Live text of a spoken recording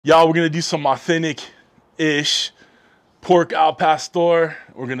Y'all, we're gonna do some authentic-ish pork al pastor.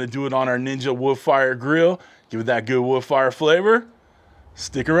 We're gonna do it on our Ninja Woodfire Grill. Give it that good woodfire flavor.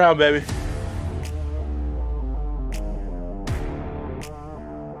 Stick around, baby.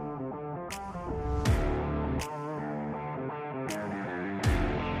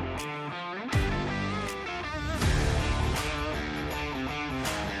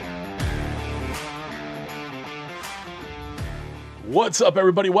 What's up,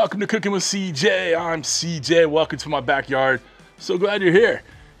 everybody? Welcome to Cooking with CJ. I'm CJ. Welcome to my backyard. So glad you're here.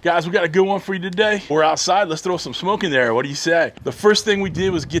 Guys, we got a good one for you today. We're outside. Let's throw some smoke in there. What do you say? The first thing we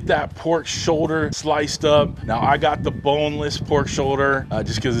did was get that pork shoulder sliced up. Now, I got the boneless pork shoulder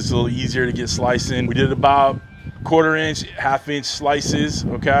just because it's a little easier to get sliced in. We did about 1/4 inch, 1/2 inch slices,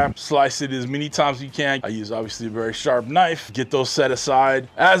 okay? Slice it as many times as you can. I use obviously a very sharp knife. Get those set aside.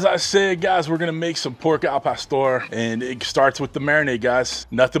 As I said, guys, we're gonna make some pork al pastor, and it starts with the marinade, guys.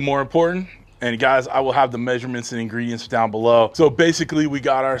 Nothing more important. And guys, I will have the measurements and ingredients down below. So basically, we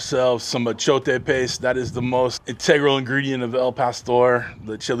got ourselves some achiote paste. That is the most integral ingredient of el pastor,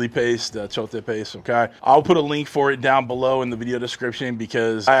 the chili paste, the achiote paste, okay? I'll put a link for it down below in the video description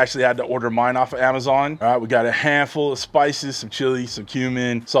because I actually had to order mine off of Amazon. All right, we got a handful of spices, some chili, some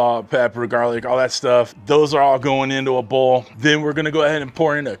cumin, salt, pepper, garlic, all that stuff. Those are all going into a bowl. Then we're gonna go ahead and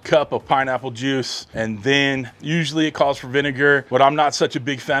pour in a cup of pineapple juice. And then usually it calls for vinegar, but I'm not such a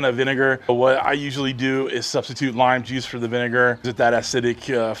big fan of vinegar. What I usually do is substitute lime juice for the vinegar. Get that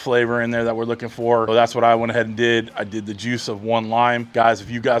acidic flavor in there that we're looking for. So that's what I went ahead and did. I did the juice of 1 lime. Guys,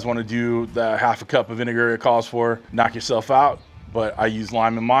 if you guys want to do the 1/2 cup of vinegar it calls for, knock yourself out. But I use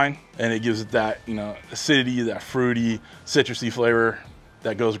lime in mine, and it gives it that, you know, acidity, that fruity, citrusy flavor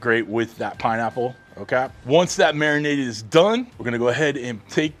that goes great with that pineapple. Okay, once that marinade is done, we're gonna go ahead and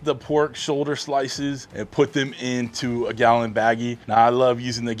take the pork shoulder slices and put them into a gallon baggie. Now, I love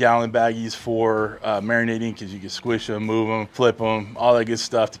using the gallon baggies for marinating because you can squish them, move them, flip them, all that good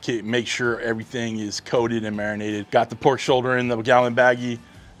stuff to make sure everything is coated and marinated. Got the pork shoulder in the gallon baggie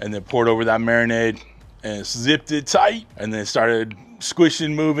and then poured over that marinade and zipped it tight, and then started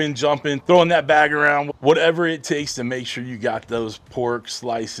squishing, moving, jumping, throwing that bag around, whatever it takes to make sure you got those pork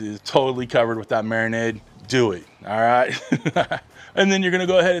slices totally covered with that marinade. Do it, all right? And then you're gonna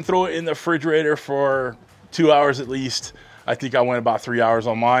go ahead and throw it in the refrigerator for 2 hours at least. I think I went about 3 hours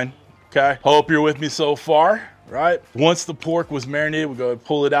on mine, okay? Hope you're with me so far, right? Once the pork was marinated, we go ahead and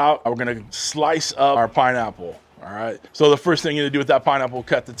pull it out. We're gonna slice up our pineapple. All right, so the first thing you're gonna do with that pineapple,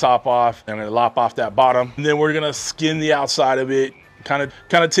 cut the top off. I'm gonna lop off that bottom. And then we're gonna skin the outside of it. Kind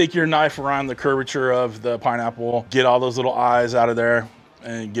of take your knife around the curvature of the pineapple, get all those little eyes out of there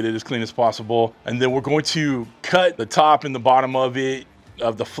and get it as clean as possible. And then we're going to cut the top and the bottom of it,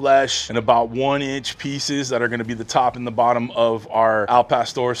 of the flesh, in about 1 inch pieces that are gonna be the top and the bottom of our al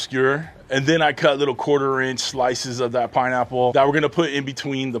pastor skewer. And then I cut little 1/4 inch slices of that pineapple that we're gonna put in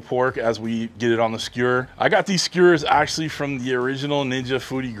between the pork as we get it on the skewer. I got these skewers actually from the original Ninja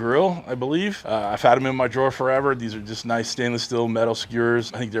Foodie Grill, I believe. I've had them in my drawer forever. These are just nice stainless steel metal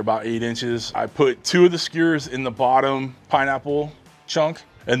skewers. I think they're about 8 inches. I put 2 of the skewers in the bottom pineapple chunk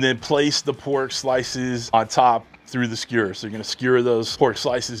and then place the pork slices on top through the skewer. So you're gonna skewer those pork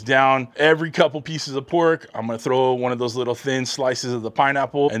slices down. Every couple pieces of pork, I'm gonna throw one of those little thin slices of the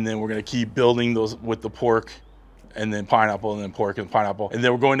pineapple, and then we're gonna keep building those with the pork, and then pineapple, and then pork and pineapple. And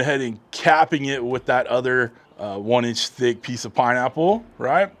then we're going ahead and capping it with that other 1 inch thick piece of pineapple,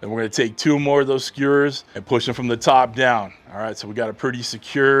 right? And we're gonna take 2 more of those skewers and push them from the top down. All right, so we got a pretty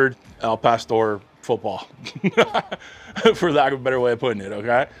secured al pastor football. For lack of a better way of putting it,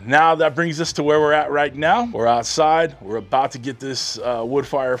 okay? Now that brings us to where we're at right now. We're outside. We're about to get this wood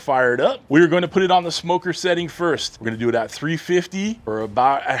fire fired up. We're going to put it on the smoker setting first. We're going to do it at 350 for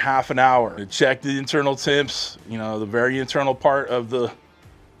about a half an hour. To check the internal temps, you know, the very internal part of the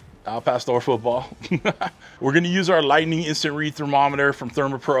al pastor football. We're going to use our lightning instant read thermometer from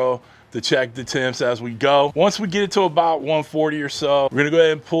ThermoPro to check the temps as we go. Once we get it to about 140 or so, we're going to go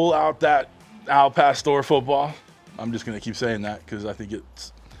ahead and pull out that al pastor football. I'm just gonna keep saying that because I think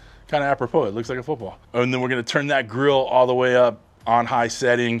it's kind of apropos. It looks like a football. And then we're gonna turn that grill all the way up on high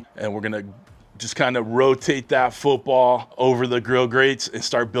setting, and we're gonna just kind of rotate that football over the grill grates and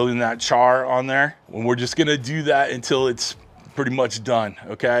start building that char on there. And we're just gonna do that until it's pretty much done,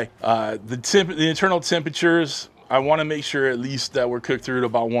 okay? The internal temperatures, I wanna make sure at least that we're cooked through to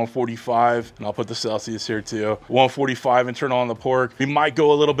about 145, and I'll put the Celsius here too. 145 internal on the pork. We might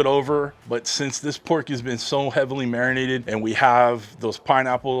go a little bit over, but since this pork has been so heavily marinated and we have those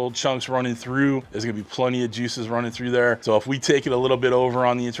pineapple chunks running through, there's gonna be plenty of juices running through there. So if we take it a little bit over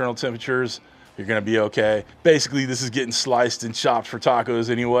on the internal temperatures, You're gonna be okay. Basically, this is getting sliced and chopped for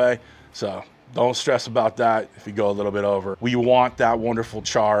tacos anyway, so don't stress about that if you go a little bit over. We want that wonderful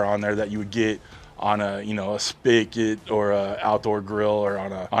char on there that you would get on a, you know, a spigot or a outdoor grill, or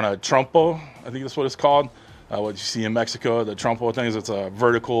on a trompo, I think that's what it's called. What you see in Mexico, the trompo things, it's a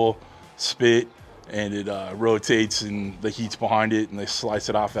vertical spit, and it rotates and the heat's behind it, and they slice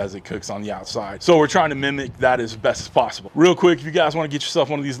it off as it cooks on the outside. So we're trying to mimic that as best as possible. Real quick, if you guys want to get yourself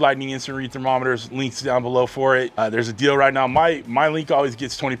one of these Lightning instant read thermometers, links down below for it. There's a deal right now. My link always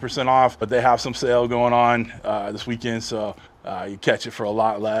gets 20% off, but they have some sale going on this weekend, so you catch it for a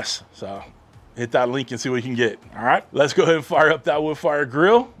lot less. So hit that link and see what you can get. All right, let's go ahead and fire up that Woodfire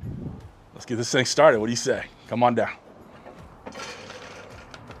grill. Let's get this thing started. What do you say? Come on down.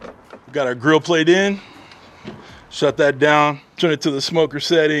 Got our grill plate in, shut that down, turn it to the smoker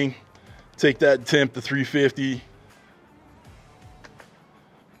setting, take that temp to 350,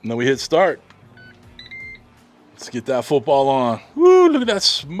 and then we hit start. Let's get that football on. Woo, look at that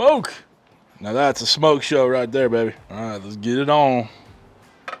smoke. Now that's a smoke show right there, baby. All right, let's get it on.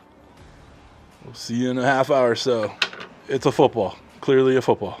 We'll see you in a half hour or so. It's a football, clearly a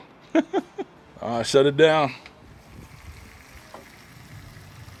football. All right, shut it down.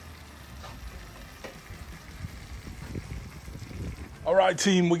 All right,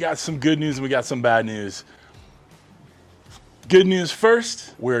 team, we got some good news and we got some bad news. Good news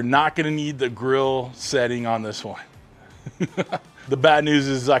first, we're not gonna need the grill setting on this one. The bad news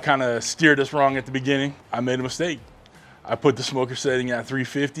is I kind of steered us wrong at the beginning. I made a mistake. I put the smoker setting at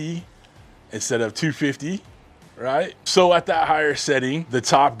 350 instead of 250, right? So at that higher setting, the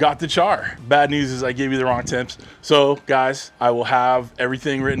top got the char. Bad news is I gave you the wrong temps. So guys, I will have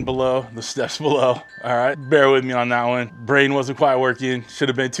everything written below, the steps below. All right, bear with me on that one. Brain wasn't quite working. Should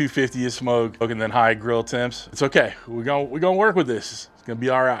have been 250 of smoke and then high grill temps. It's okay, we're gonna work with this. It's gonna be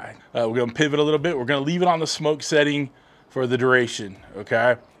all right. We're gonna pivot a little bit. We're gonna leave it on the smoke setting for the duration,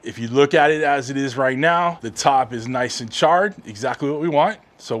 okay? If you look at it as it is right now, the top is nice and charred, exactly what we want.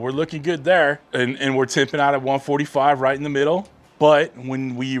 So we're looking good there. And we're temping out at 145 right in the middle. But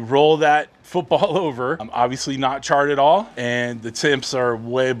when we roll that football over, I'm obviously not charred at all, and the temps are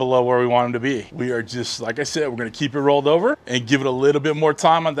way below where we want them to be. We are just, like I said, we're gonna keep it rolled over and give it a little bit more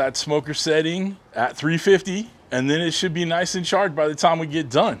time on that smoker setting at 350, and then it should be nice and charred by the time we get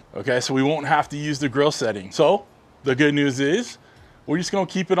done. Okay, so we won't have to use the grill setting. So the good news is, we're just gonna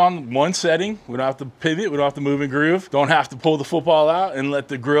keep it on one setting. We don't have to pivot, we don't have to move and groove. Don't have to pull the football out and let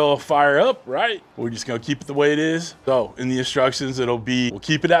the grill fire up, right? We're just gonna keep it the way it is. So in the instructions, it'll be, we'll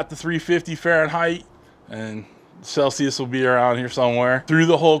keep it at the 350 Fahrenheit, and Celsius will be around here somewhere through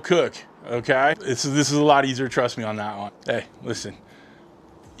the whole cook, okay? This is a lot easier, trust me on that one. Hey, listen,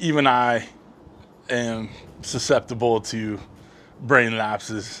 even I am susceptible to brain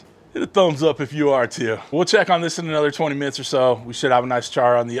lapses. Hit a thumbs up if you are too. We'll check on this in another 20 minutes or so. We should have a nice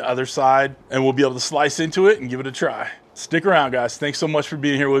char on the other side, and we'll be able to slice into it and give it a try. Stick around, guys. Thanks so much for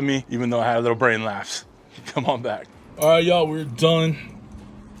being here with me, even though I had a little brain lapse. Come on back. All right, y'all, we're done.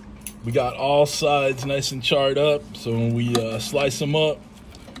 We got all sides nice and charred up, so when we slice them up,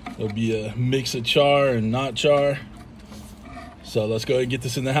 there'll be a mix of char and not char. So let's go ahead and get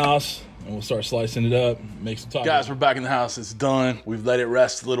this in the house, and we'll start slicing it up, make some tacos. Guys, we're back in the house. It's done. We've let it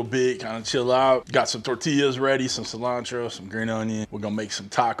rest a little bit, kind of chill out. Got some tortillas ready, some cilantro, some green onion. We're gonna make some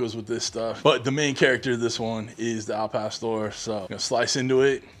tacos with this stuff. But the main character of this one is the al pastor. So I'm gonna slice into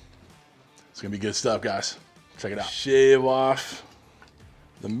it. It's gonna be good stuff, guys. Check it out. Shave off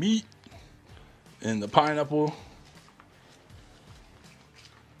the meat and the pineapple.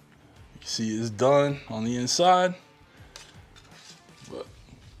 You can see it's done on the inside.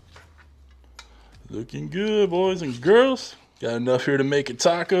 Looking good, boys and girls. Got enough here to make a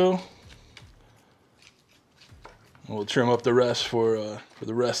taco. We'll trim up the rest for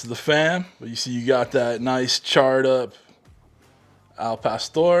the rest of the fam. But you see you got that nice charred up al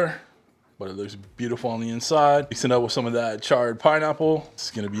pastor, but it looks beautiful on the inside. Mixing up with some of that charred pineapple.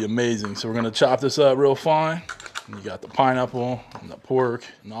 It's gonna be amazing. So we're gonna chop this up real fine. And you got the pineapple and the pork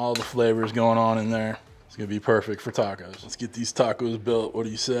and all the flavors going on in there. It's gonna be perfect for tacos. Let's get these tacos built. What do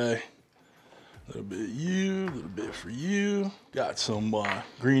you say? A little bit of you, a little bit for you. Got some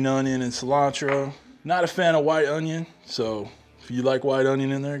green onion and cilantro. Not a fan of white onion, so if you like white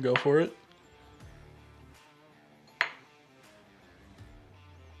onion in there, go for it.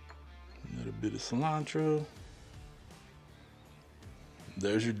 A little bit of cilantro.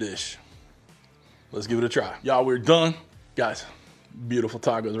 There's your dish. Let's give it a try. Y'all, we're done. Guys, beautiful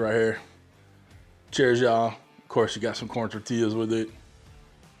tacos right here. Cheers, y'all. Of course, you got some corn tortillas with it.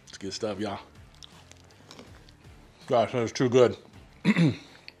 It's good stuff, y'all. Gosh, that was too good.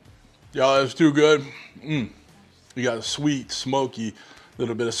 Y'all, that's too good. You got a sweet, smoky,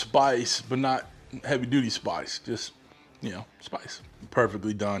 little bit of spice, but not heavy duty spice. Just, you know, spice.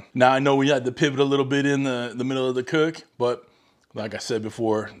 Perfectly done. Now I know we had to pivot a little bit in the middle of the cook, but like I said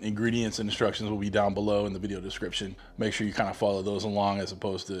before, ingredients and instructions will be down below in the video description. Make sure you kind of follow those along as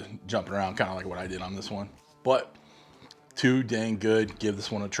opposed to jumping around kind of like what I did on this one. But too dang good. Give this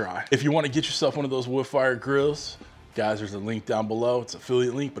one a try. If you want to get yourself one of those Woodfire grills, guys, there's a link down below. It's an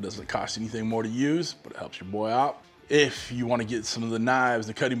affiliate link, but it doesn't cost anything more to use, but it helps your boy out. If you want to get some of the knives,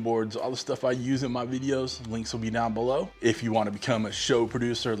 the cutting boards, all the stuff I use in my videos, links will be down below. If you want to become a show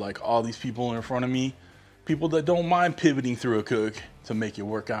producer like all these people in front of me, people that don't mind pivoting through a cook to make it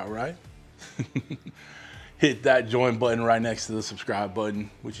work out right, hit that join button right next to the subscribe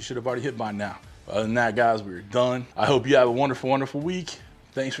button, which you should have already hit by now. Other than that, guys, we're done. I hope you have a wonderful, wonderful week.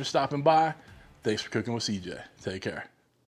 Thanks for stopping by. Thanks for cooking with CJ. Take care.